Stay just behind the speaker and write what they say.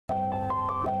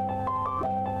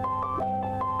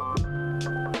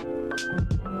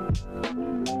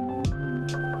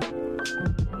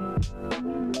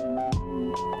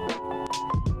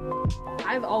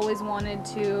I've always wanted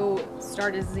to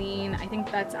start a zine. I think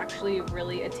that's actually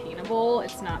really attainable.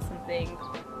 It's not something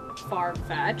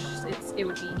far-fetched. It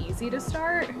would be easy to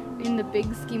start. In the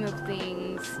big scheme of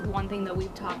things, one thing that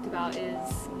we've talked about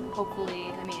is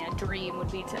hopefully, I mean, a dream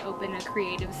would be to open a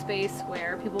creative space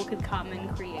where people could come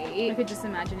and create. I could just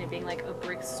imagine it being like a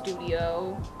brick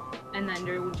studio, and then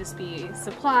there would just be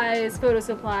supplies, photo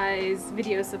supplies,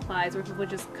 video supplies, where people would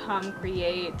just come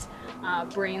create,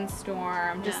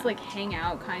 brainstorm, just like hang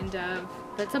out kind of.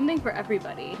 But something for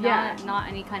everybody, not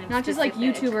any kind of not just like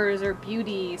YouTubers or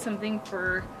beauty, something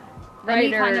for writers.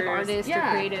 Any kind of artist or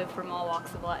creative from all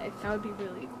walks of life. That would be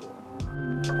really cool.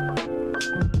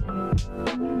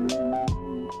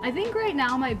 I think right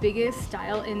now my biggest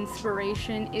style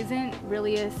inspiration isn't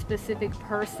really a specific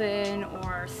person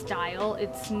or style.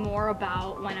 It's more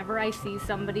about whenever I see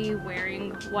somebody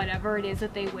wearing whatever it is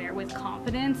that they wear with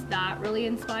confidence, that really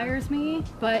inspires me.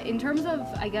 But in terms of,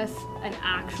 I guess, an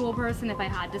actual person, if I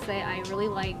had to say, I really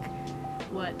like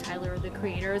what Tyler, the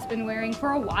creator, has been wearing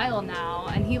for a while now,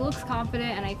 and he looks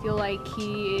confident, and I feel like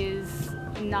he is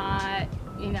not,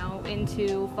 you know,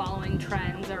 into following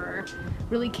trends or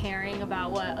really caring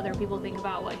about what other people think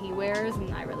about what he wears,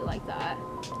 and I really like that.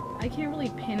 I can't really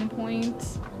pinpoint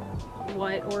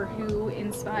what or who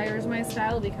inspires my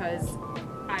style because,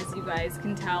 as you guys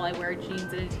can tell, I wear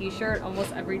jeans and a t-shirt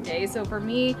almost every day. So for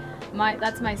me,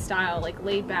 that's my style, like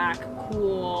laid back,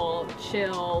 cool,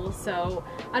 chill. So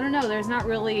I don't know, there's not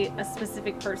really a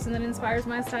specific person that inspires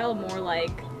my style, more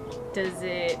like, does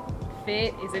it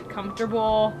fit? Is it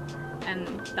comfortable? And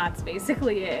that's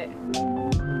basically it.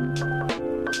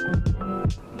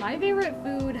 My favorite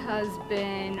food has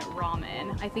been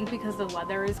ramen. I think because the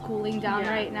weather is cooling down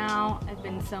right now, I've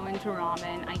been so into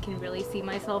ramen. I can really see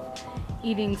myself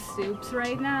eating soups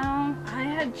right now. I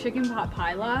had chicken pot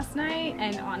pie last night,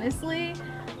 and honestly,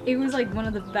 it was like one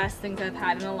of the best things I've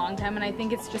had in a long time, and I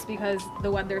think it's just because the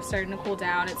weather's starting to cool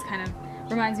down. It's kind of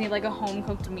reminds me of like a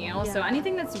home-cooked meal, so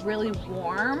anything that's really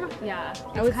warm, it's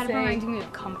kind of reminding me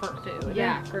of comfort food.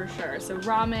 Yeah, for sure. So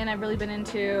ramen I've really been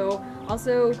into,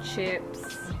 also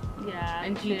chips,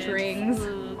 and chips, rings.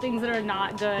 Things that are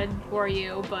not good for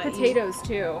you, but potatoes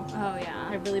too. Oh yeah,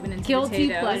 I've really been into guilty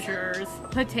potatoes. Pleasures,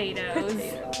 potatoes.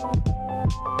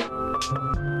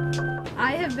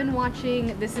 I have been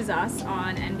watching This Is Us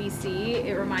on NBC.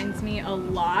 It reminds me a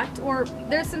lot, or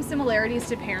there's some similarities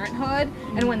to Parenthood,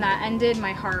 and when that ended,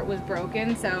 my heart was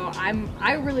broken, so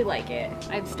I really like it.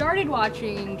 I've started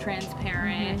watching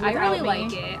Transparent. I really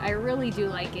like it. I really do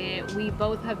like it. We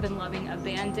both have been loving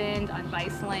Abandoned on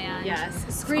Viceland. Yes.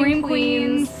 Scream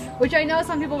Queens, which I know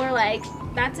some people are like,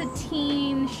 that's a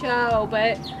teen show,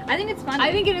 but I think it's funny.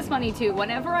 I think it is funny too.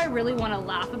 Whenever I really want to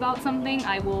laugh about something,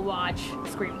 I will watch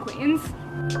Scream Queens.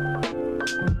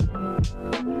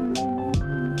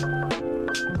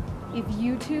 If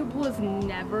YouTube was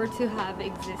never to have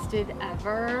existed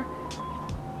ever,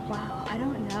 wow, I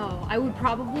don't know. I would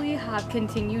probably have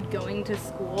continued going to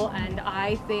school, and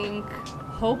I think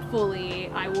hopefully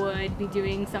I would be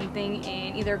doing something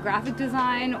in either graphic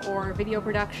design or video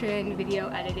production, video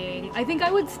editing. I think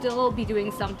I would still be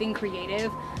doing something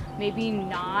creative, maybe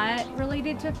not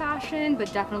related to fashion,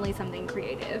 but definitely something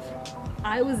creative.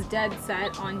 I was dead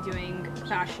set on doing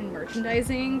fashion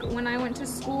merchandising when I went to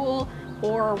school,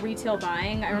 or retail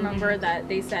buying. I remember that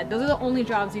they said those are the only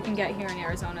jobs you can get here in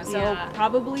Arizona, so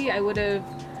probably I would have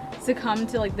succumbed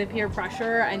to like the peer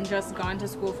pressure and just gone to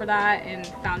school for that and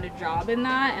found a job in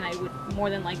that, and I would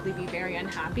more than likely be very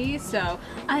unhappy. So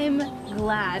I'm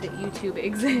glad YouTube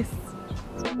exists.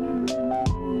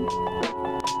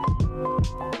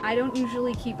 I don't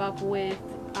usually keep up with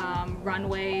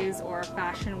runways or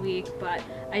fashion week, but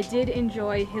I did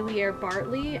enjoy Hillier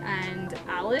Bartley and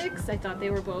Alex. I thought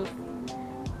they were both,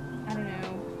 I don't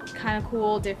know, kind of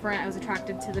cool, different. I was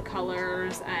attracted to the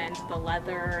colors and the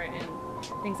leather and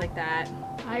things like that.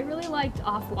 I really liked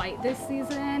Off-White this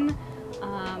season.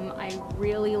 I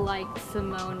really liked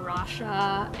Simone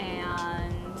Rasha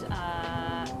and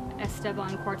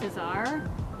Esteban Cortazar.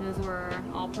 Those were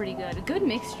all pretty good. A good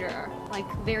mixture, like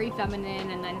very feminine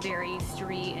and then very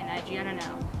street and edgy. I don't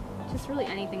know, just really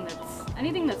anything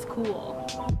that's cool.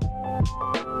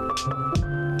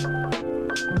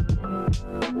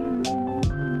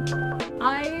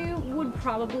 I would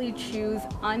probably choose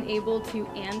unable to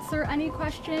answer any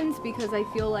questions because I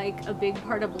feel like a big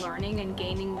part of learning and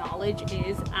gaining knowledge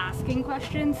is asking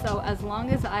questions. So as long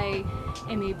as I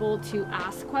am able to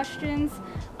ask questions,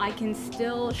 I can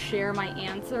still share my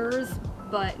answers,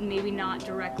 but maybe not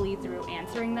directly through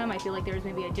answering them. I feel like there's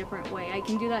maybe a different way I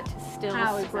can do that to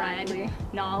still spread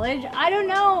knowledge. I don't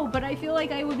know, but I feel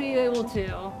like I would be able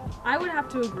to. I would have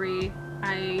to agree.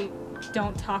 I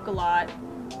don't talk a lot,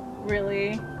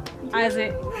 really. As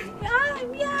it, yeah,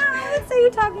 I would say you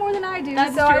talk more than I do,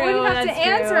 That's so I true, wouldn't have to that's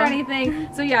answer true.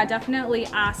 anything. So yeah, definitely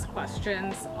ask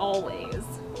questions, always.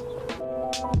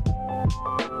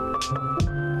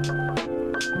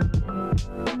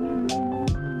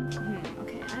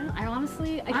 Okay, I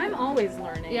honestly, I'm always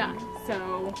learning. Yeah.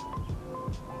 So,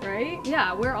 right?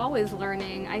 Yeah, we're always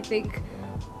learning. I think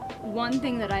one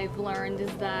thing that I've learned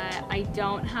is that I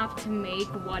don't have to make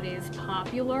what is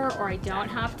popular, or I don't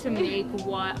have to make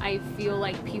what I feel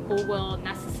like people will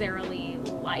necessarily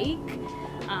like,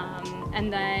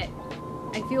 and that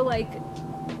I feel like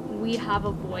we have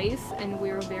a voice, and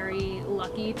we're very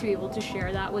lucky to be able to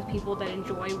share that with people that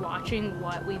enjoy watching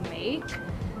what we make.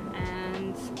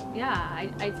 And yeah,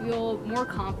 I feel more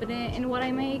confident in what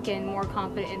I make and more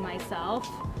confident in myself.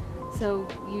 So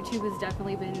YouTube has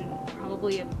definitely been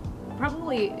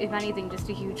probably, if anything, just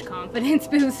a huge confidence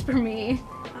boost for me.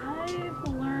 I've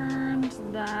learned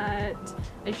that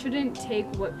I shouldn't take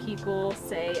what people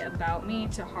say about me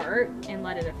to heart and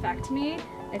let it affect me.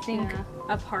 I think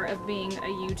a part of being a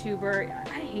YouTuber,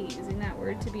 I hate using that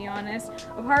word to be honest,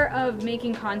 a part of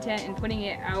making content and putting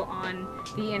it out on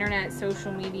the internet,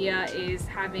 social media, is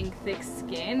having thick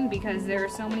skin, because there are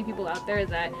so many people out there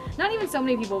that, not even so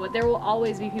many people, but there will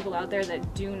always be people out there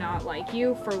that do not like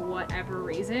you for whatever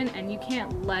reason, and you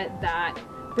can't let that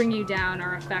bring you down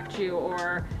or affect you,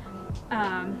 or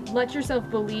let yourself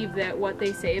believe that what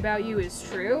they say about you is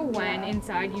true when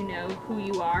inside you know who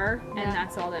you are, and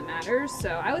that's all that matters. So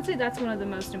I would say that's one of the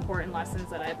most important lessons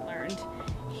that I've learned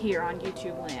here on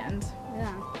YouTube land.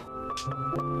 Yeah.